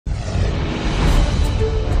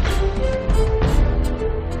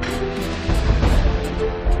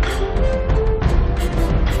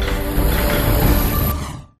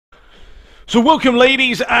So welcome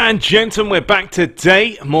ladies and gentlemen, we're back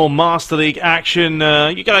today, more Master League action.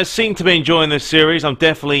 You guys seem to be enjoying this series. I'm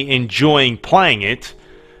definitely enjoying playing it.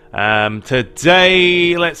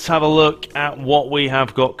 Today, let's have a look at what we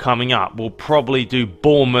have got coming up. We'll probably do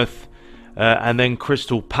Bournemouth and then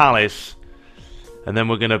Crystal Palace. And then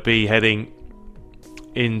we're going to be heading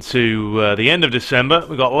into the end of December.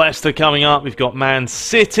 We've got Leicester coming up, we've got Man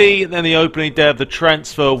City, then the opening day of the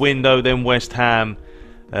transfer window, then West Ham.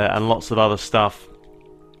 And lots of other stuff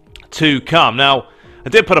to come. Now, I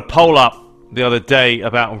did put a poll up the other day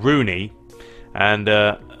about Rooney, and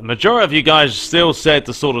a majority of you guys still said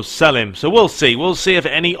to sort of sell him. So we'll see. We'll see if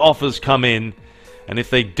any offers come in, and if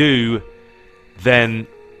they do, then,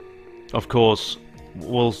 of course,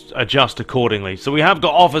 we'll adjust accordingly. So we have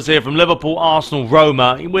got offers here from Liverpool, Arsenal,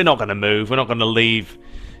 Roma. We're not going to move. We're not going to leave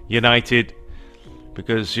United.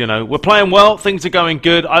 Because, you know, we're playing well, things are going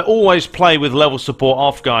good. I always play with level support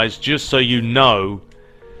off, guys, just so you know.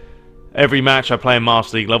 Every match I play in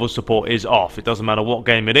Master League, level support is off. It doesn't matter what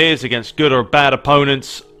game it is, against good or bad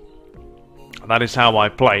opponents. That is how I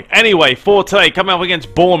play. Anyway, for today, coming up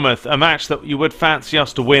against Bournemouth, a match that you would fancy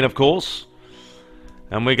us to win, of course.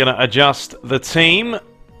 And we're going to adjust the team.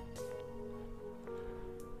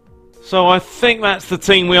 So I think that's the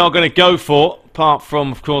team we are going to go for. Apart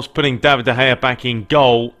from, of course, putting David De Gea back in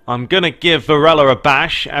goal. I'm going to give Varela a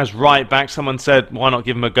bash as right back. Someone said, why not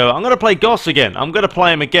give him a go? I'm going to play Goss again. I'm going to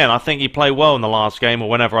play him again. I think he played well in the last game, or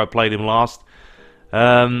whenever I played him last.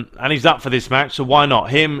 And he's up for this match, so why not?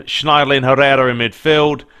 Him, Schneiderlin, Herrera in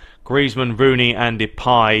midfield. Griezmann, Rooney and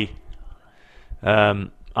Depay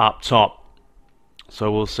up top. So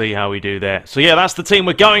we'll see how we do there. So yeah, that's the team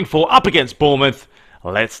we're going for, up against Bournemouth.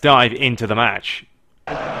 Let's dive into the match.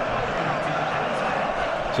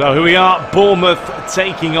 So here we are, Bournemouth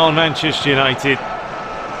taking on Manchester United.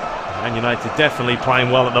 Man United definitely playing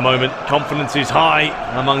well at the moment. Confidence is high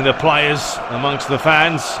among the players, amongst the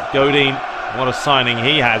fans. Godin, what a signing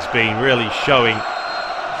he has been, really showing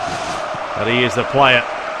that he is the player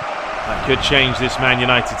that could change this Man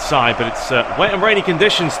United side. But it's wet and rainy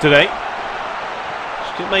conditions today,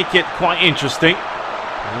 which could make it quite interesting.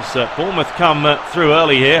 As Bournemouth come through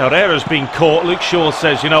early here. Herrera's been caught. Luke Shaw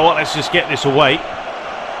says, you know what, let's just get this away.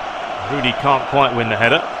 Rudy can't quite win the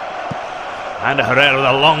header. And Herrera with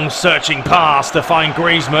a long searching pass to find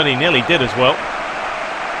Griezmann. He nearly did as well.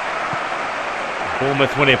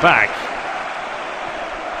 Bournemouth win it back.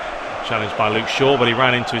 Challenged by Luke Shaw, but he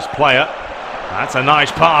ran into his player. That's a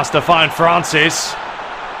nice pass to find Francis.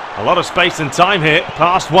 A lot of space and time here.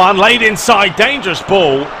 Past one, laid inside, dangerous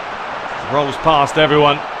ball. Rolls past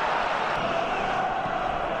everyone.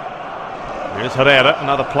 Here's Herrera,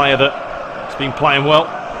 another player that's been playing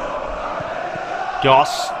well.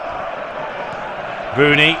 Goss,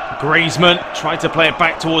 Rooney, Griezmann tried to play it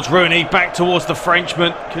back towards Rooney, back towards the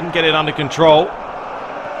Frenchman, couldn't get it under control.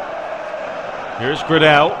 Here's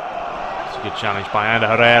Gradel. It's a good challenge by Ander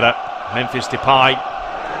Herrera. Memphis Depay,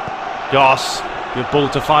 Goss, good ball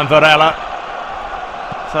to find Varela.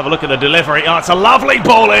 Let's have a look at the delivery. Oh, it's a lovely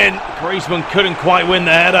ball in. Griezmann couldn't quite win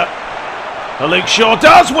the header. But Luke Shaw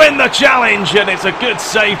does win the challenge, and it's a good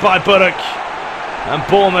save by Buddock. And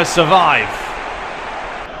Bournemouth survive.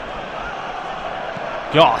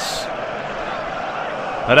 Goss.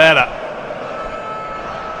 Herrera.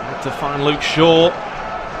 To find Luke Shaw.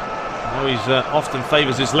 I know he often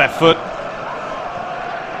favours his left foot.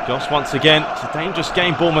 Goss once again. It's a dangerous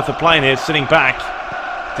game Bournemouth are playing here, sitting back.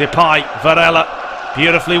 Depay, Varela.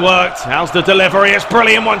 Beautifully worked. How's the delivery? It's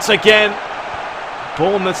brilliant once again.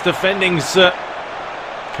 Bournemouth's defending's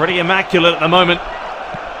pretty immaculate at the moment.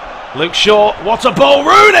 Luke Shaw. What a ball.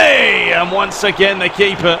 Rooney! And once again the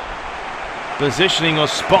keeper. Positioning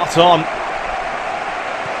was spot on.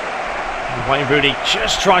 Wayne Rooney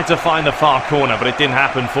just tried to find the far corner, but it didn't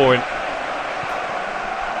happen for him.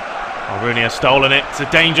 Oh, Rooney has stolen it. It's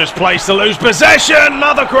a dangerous place to lose possession.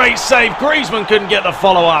 Another great save. Griezmann couldn't get the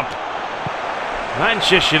follow-up.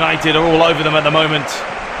 Manchester United are all over them at the moment.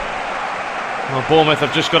 Well, Bournemouth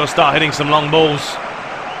have just got to start hitting some long balls.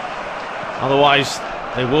 Otherwise,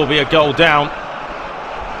 they will be a goal down.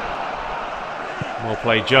 Well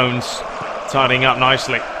played, Jones. Tidying up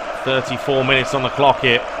nicely. 34 minutes on the clock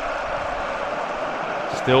here.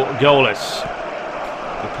 Still goalless.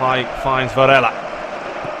 Depay finds Varela.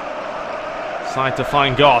 Side to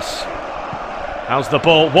find Goss. How's the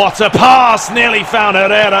ball? What a pass! Nearly found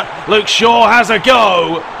Herrera. Luke Shaw has a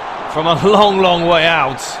go from a long, long way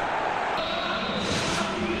out.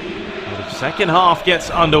 The second half gets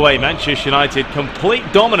underway. Manchester United complete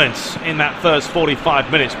dominance in that first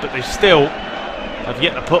 45 minutes, but they still have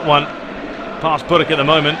yet to put one past Buddock at the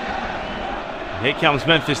moment. Here comes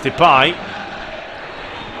Memphis Depay.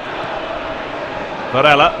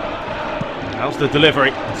 Varela. How's the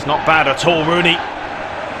delivery? It's not bad at all, Rooney.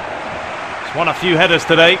 He's won a few headers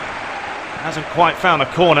today. Hasn't quite found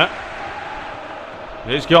a corner.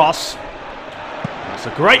 Here's Goss. That's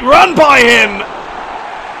a great run by him.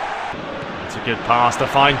 It's a good pass to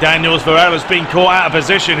find Daniels. Varela's been caught out of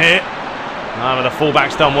position here. But the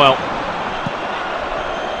fullback's done well.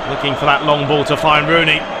 Looking for that long ball to find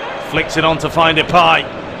Rooney. Flicks it on to find Depay.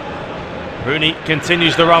 Rooney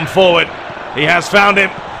continues to run forward. He has found him.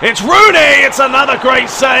 It's Rooney! It's another great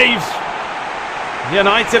save.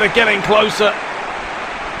 United are getting closer,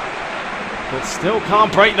 but still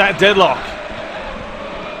can't break that deadlock.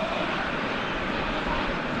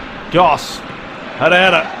 Goss.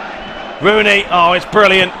 Herrera. Rooney. Oh, it's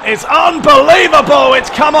brilliant. It's unbelievable. It's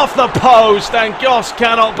come off the post, and Goss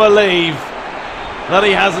cannot believe that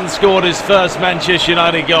he hasn't scored his first Manchester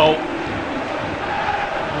United goal.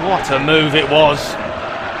 What a move it was.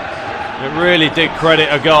 It really did credit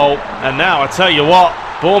a goal. And now I tell you what,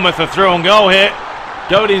 Bournemouth are through on goal here.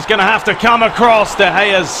 Godin's going to have to come across. De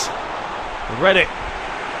Gea's read it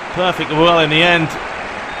perfectly well in the end.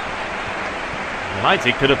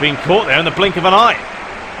 United could have been caught there in the blink of an eye.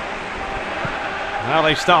 Now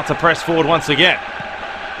they start to press forward once again.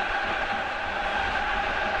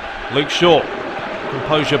 Luke Shaw.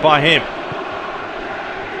 Composure by him.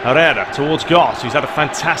 Herrera towards Goss, who's had a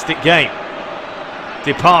fantastic game.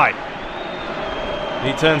 Depay.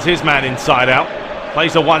 He turns his man inside out.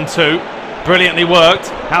 Plays a 1-2. Brilliantly worked.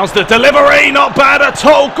 How's the delivery? Not bad at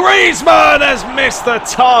all. Griezmann has missed the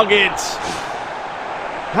target.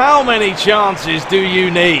 How many chances do you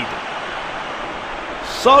need?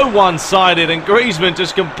 So one-sided, and Griezmann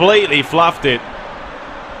just completely fluffed it.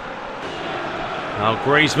 Now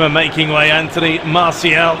Griezmann making way. Anthony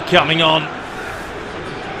Martial coming on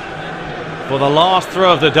for the last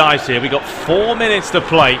throw of the dice here. We got 4 minutes to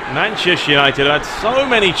play. Manchester United have had so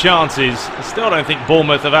many chances. I still don't think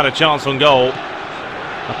Bournemouth have had a chance on goal,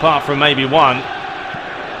 apart from maybe one.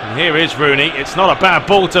 And here is Rooney. It's not a bad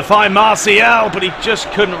ball to find Martial, but he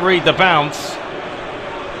just couldn't read the bounce.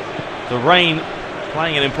 The rain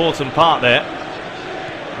playing an important part there.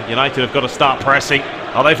 United have got to start pressing.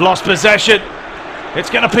 Oh, they've lost possession. It's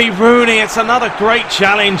going to be Rooney. It's another great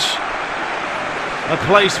challenge. A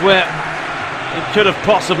place where it could have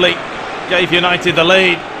possibly gave United the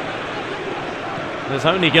lead. There's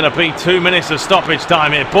only going to be 2 minutes of stoppage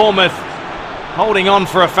time here. Bournemouth holding on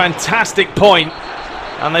for a fantastic point,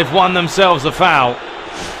 and they've won themselves a foul.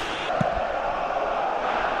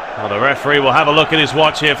 Well, the referee will have a look at his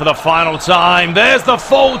watch here for the final time. There's the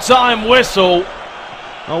full-time whistle.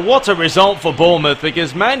 Well, what a result for Bournemouth,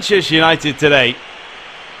 because Manchester United today,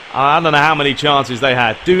 I don't know how many chances they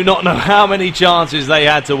had. Do not know how many chances they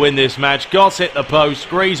had to win this match. Goss hit the post.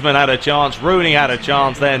 Griezmann had a chance. Rooney had a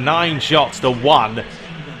chance. They're 9 shots to 1.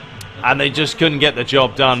 And they just couldn't get the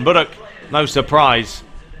job done. But no surprise,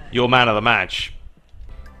 your man of the match.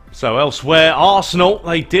 So elsewhere, Arsenal,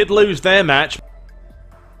 they did lose their match.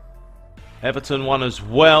 Everton won as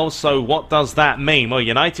well, so what does that mean? Well,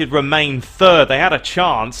 United remain third. They had a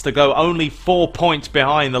chance to go only 4 points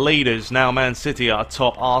behind the leaders. Now Man City are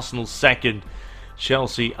top, Arsenal second,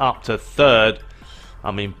 Chelsea up to third. I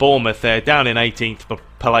mean, Bournemouth there, down in 18th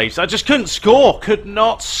place. I just couldn't score, could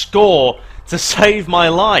not score to save my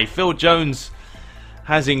life. Phil Jones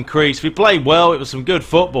has increased. We played well, it was some good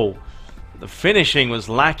football. The finishing was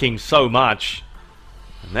lacking so much.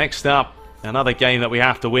 Next up, another game that we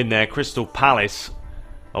have to win there. Crystal Palace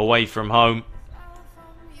away from home.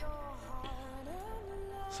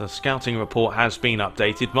 So scouting report has been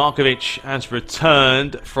updated. Markovic has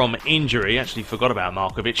returned from injury. Actually forgot about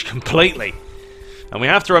Markovic completely. And we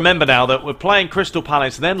have to remember now that we're playing Crystal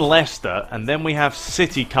Palace, then Leicester, and then we have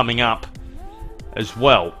City coming up as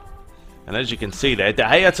well. And as you can see there, De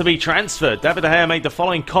Gea to be transferred. David De Gea made the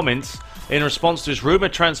following comments in response to his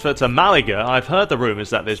rumoured transfer to Malaga. I've heard the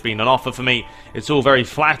rumours that there's been an offer for me. It's all very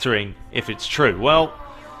flattering if it's true. Well,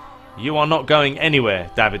 you are not going anywhere,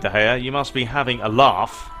 David De Gea. You must be having a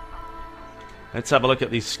laugh. Let's have a look at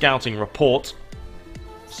the scouting report.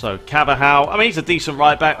 So, Carvajal, I mean, he's a decent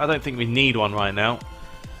right back. I don't think we need one right now.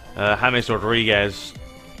 James Rodriguez,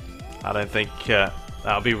 I don't think that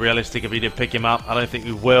would be realistic if we did pick him up. I don't think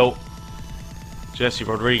we will. Jesse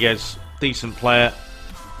Rodriguez, decent player.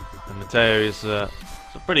 And Mateo is a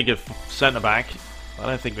pretty good centre-back. I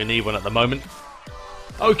don't think we need one at the moment.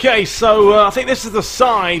 Okay, so I think this is the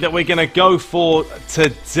side that we're going to go for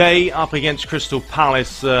today up against Crystal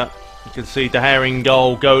Palace. You can see De Gea in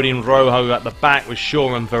goal, Godin, Rojo at the back with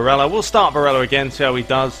Shaw and Varela. We'll start Varela again, see how he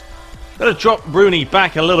does. Going to drop Rooney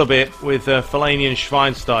back a little bit with Fellaini and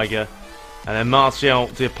Schweinsteiger. And then Martial,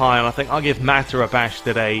 Depay, and I think I'll give Mata a bash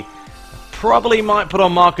today. Probably might put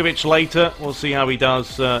on Markovic later. We'll see how he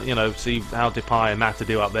does, you know, see how Depay and Mata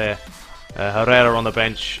do up there. Herrera on the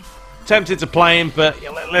bench. Tempted to play him, but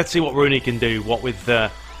let's see what Rooney can do. What with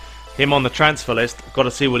him on the transfer list, got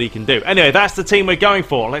to see what he can do. Anyway, that's the team we're going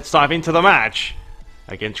for. Let's dive into the match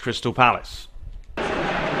against Crystal Palace.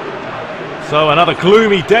 So another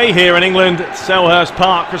gloomy day here in England at Selhurst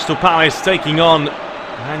Park. Crystal Palace taking on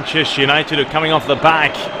Manchester United, who are coming off the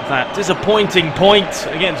back of that disappointing point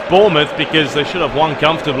against Bournemouth because they should have won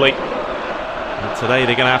comfortably. And today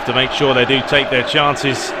they're going to have to make sure they do take their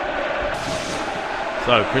chances.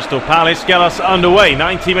 So Crystal Palace get us underway.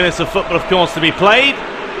 90 minutes of football, of course, to be played.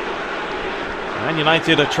 And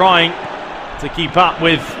United are trying to keep up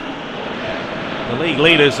with the league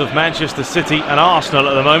leaders of Manchester City and Arsenal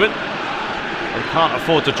at the moment. They can't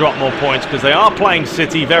afford to drop more points because they are playing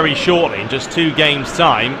City very shortly, in just 2 games'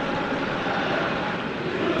 time.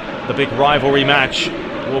 The big rivalry match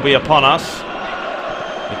will be upon us.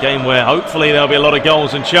 A game where hopefully there'll be a lot of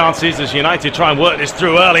goals and chances as United try and work this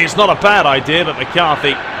through early. It's not a bad idea, but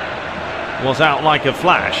McCarthy was out like a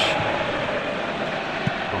flash.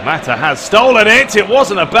 Well, Mata has stolen it. It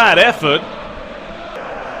wasn't a bad effort.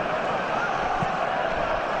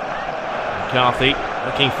 McCarthy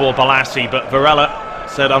looking for Balassi, but Varela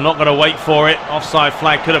said, I'm not going to wait for it. Offside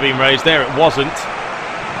flag could have been raised there. It wasn't.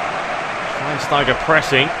 Schweinsteiger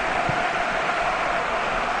pressing.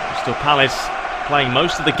 Crystal Palace playing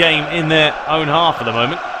most of the game in their own half at the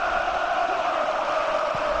moment.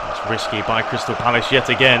 It's risky by Crystal Palace yet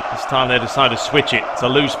again. This time they decide to switch it. It's a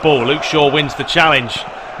loose ball. Luke Shaw wins the challenge.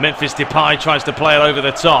 Memphis Depay tries to play it over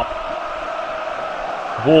the top.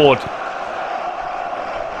 Ward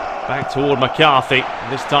back toward McCarthy.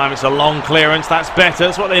 This time it's a long clearance. That's better.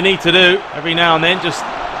 That's what they need to do. Every now and then just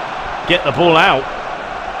get the ball out.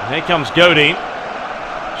 And here comes Godin.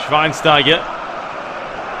 Schweinsteiger.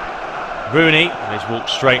 Rooney. And he's walked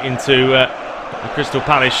straight into the Crystal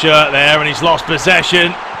Palace shirt there, and he's lost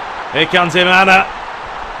possession. Here comes Imana.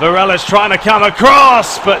 Varela's trying to come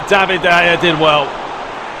across, but David De Gea did well.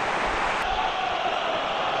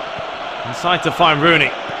 Inside to find Rooney.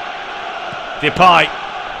 Depay.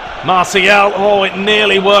 Martial, oh, it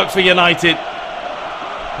nearly worked for United.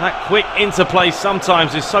 That quick interplay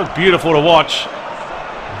sometimes is so beautiful to watch.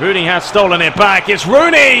 Rooney has stolen it back. It's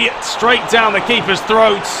Rooney! Straight down the keeper's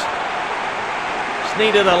throat. Just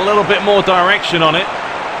needed a little bit more direction on it.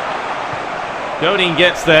 Godin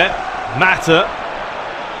gets there. Mata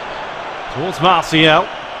towards Martial.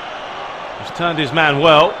 He's turned his man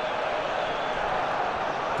well.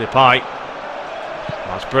 Depay.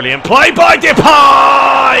 That's brilliant play by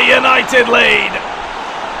Depay! United lead.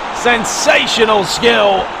 Sensational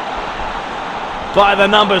skill by the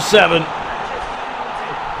number 7.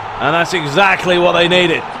 And that's exactly what they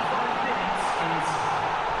needed.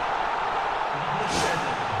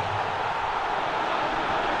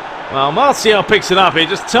 Well, Martial picks it up. He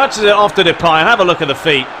just touches it off to Depay. And have a look at the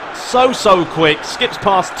feet. So quick. Skips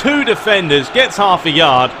past 2 defenders. Gets half a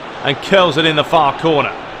yard. And curls it in the far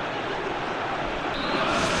corner.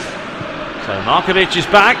 So Markovic is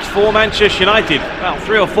back for Manchester United. About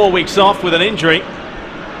 3 or 4 weeks off with an injury.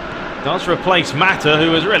 Does replace Mata, who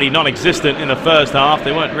was really non-existent in the first half.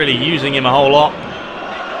 They weren't really using him a whole lot.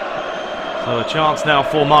 So a chance now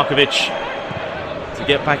for Markovic to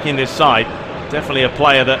get back in this side. Definitely a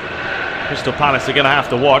player that Crystal Palace are going to have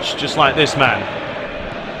to watch, just like this man.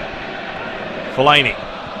 Fellaini.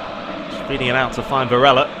 Feeding it out to find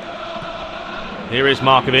Varela. Here is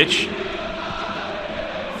Markovic.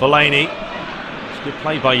 Fellaini. Good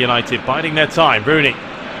play by United, biding their time. Rooney.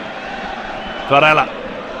 Varela.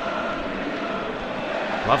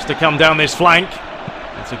 Loves to come down this flank.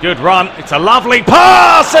 It's a good run. It's a lovely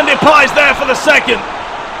pass, and Depay's there for the second.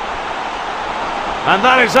 And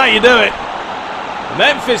that is how you do it.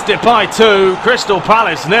 Memphis Depay 2, Crystal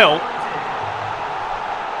Palace 0.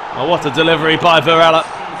 Oh, what a delivery by Varela.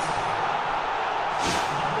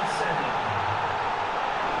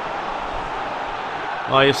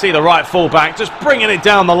 Well, you see the right fullback just bringing it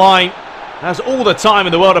down the line. Has all the time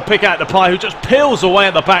in the world to pick out Depay, who just peels away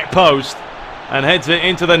at the back post and heads it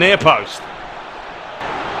into the near post.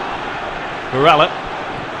 Varela.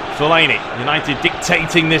 Fellaini. United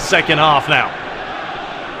dictating this second half now.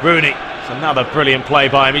 Rooney. It's another brilliant play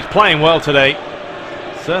by him. He's playing well today.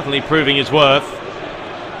 Certainly proving his worth.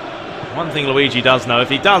 One thing Luigi does know, if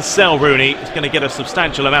he does sell Rooney, he's going to get a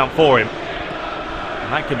substantial amount for him.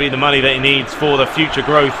 And that could be the money that he needs for the future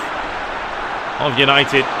growth of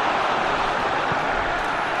United.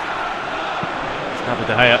 David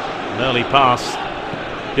De Gea, an early pass.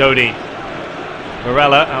 Godin.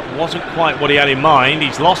 Varela, that wasn't quite what he had in mind.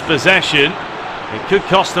 He's lost possession. It could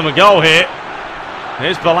cost them a goal here.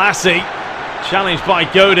 Here's Balassi, challenged by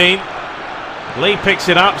Godin. Lee picks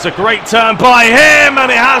it up. It's a great turn by him,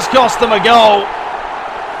 and it has cost them a goal.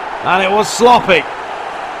 And it was sloppy,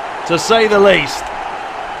 to say the least.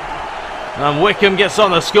 And Wickham gets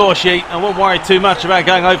on the score sheet. I won't worry too much about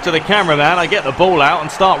going over to the cameraman. I get the ball out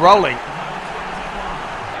and start rolling.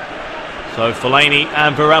 So Fellaini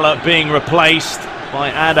and Varela being replaced by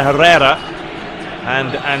Ad Herrera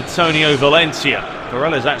and Antonio Valencia.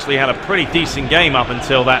 Varela's actually had a pretty decent game up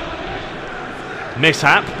until that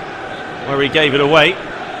mishap where he gave it away.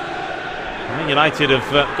 And United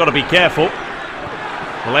have got to be careful.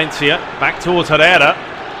 Valencia back towards Herrera,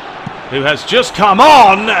 who has just come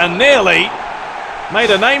on and nearly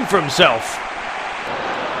made a name for himself.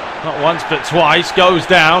 Not once but twice. Goes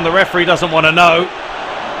down. The referee doesn't want to know.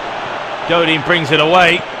 Godin brings it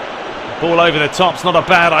away. Ball over the top's not a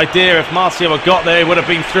bad idea. If Marcio had got there, he would have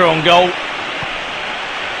been through on goal.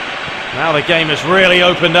 Now the game has really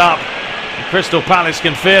opened up. Crystal Palace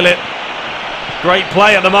can feel it. Great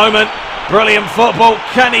play at the moment. Brilliant football.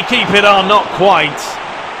 Can he keep it on? Not quite.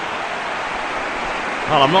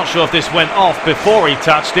 Well, I'm not sure if this went off before he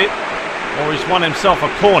touched it, or he's won himself a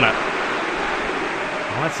corner.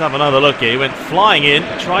 Well, let's have another look here. He went flying in,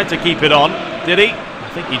 tried to keep it on. Did he? I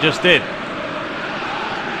think he just did.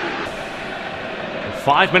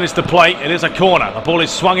 5 minutes to play. It is a corner. The ball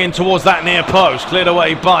is swung in towards that near post. Cleared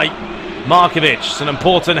away by Markovic. It's an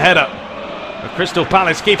important header. The Crystal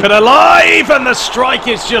Palace keep it alive, and the strike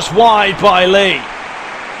is just wide by Lee.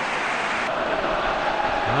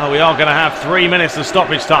 Oh, we are going to have 3 minutes of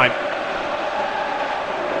stoppage time.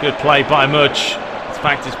 Good play by Mudge. In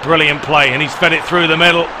fact, it's brilliant play, and he's fed it through the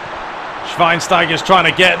middle. Schweinsteiger's trying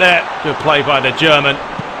to get there. Good play by the German.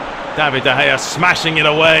 David De Gea smashing it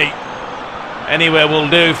away. Anywhere will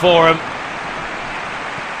do for him.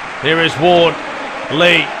 Here is Ward,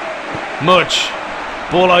 Lee, Mudge.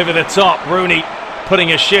 Ball over the top. Rooney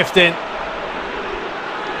putting a shift in.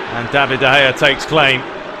 And David De Gea takes claim.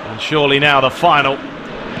 And surely now the final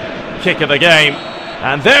kick of the game.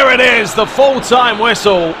 And there it is, the full-time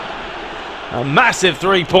whistle. A massive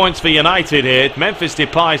 3 points for United here. Memphis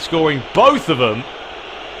Depay scoring both of them.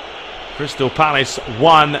 Crystal Palace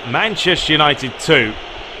 1, Manchester United 2.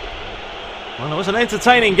 Well, it was an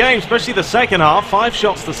entertaining game, especially the second half. 5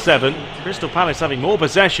 shots to 7. Crystal Palace having more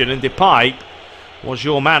possession, and Depay was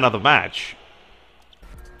your man of the match.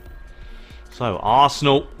 So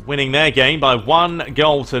Arsenal winning their game by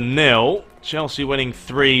 1-0. Chelsea winning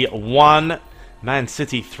 3-1. Man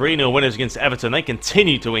City 3-0 winners against Everton. They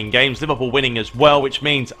continue to win games. Liverpool winning as well, which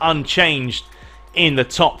means unchanged in the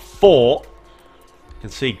top 4. You can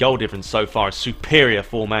see goal difference so far is superior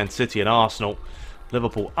for Man City and Arsenal.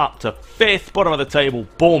 Liverpool up to 5th, bottom of the table.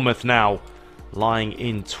 Bournemouth now lying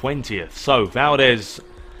in 20th. So Valdez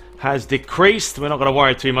has decreased. We're not going to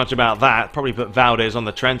worry too much about that. Probably put Valdez on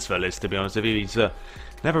the transfer list, to be honest with you. He's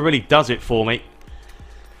never really does it for me.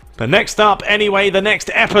 But next up, anyway, the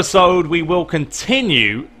next episode, we will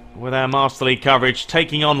continue with our Master League coverage,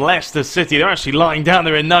 taking on Leicester City. They're actually lying down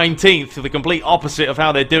there in 19th, the complete opposite of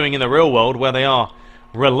how they're doing in the real world, where they are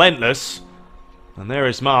relentless. And there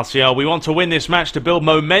is Martial. We want to win this match to build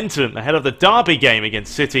momentum ahead of the derby game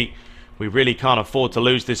against City. We really can't afford to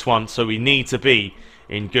lose this one, so we need to be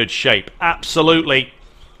in good shape. Absolutely.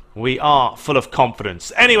 We are full of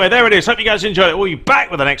confidence. Anyway, there it is. Hope you guys enjoyed it. We'll be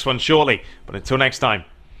back with the next one shortly. But until next time,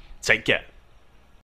 take care.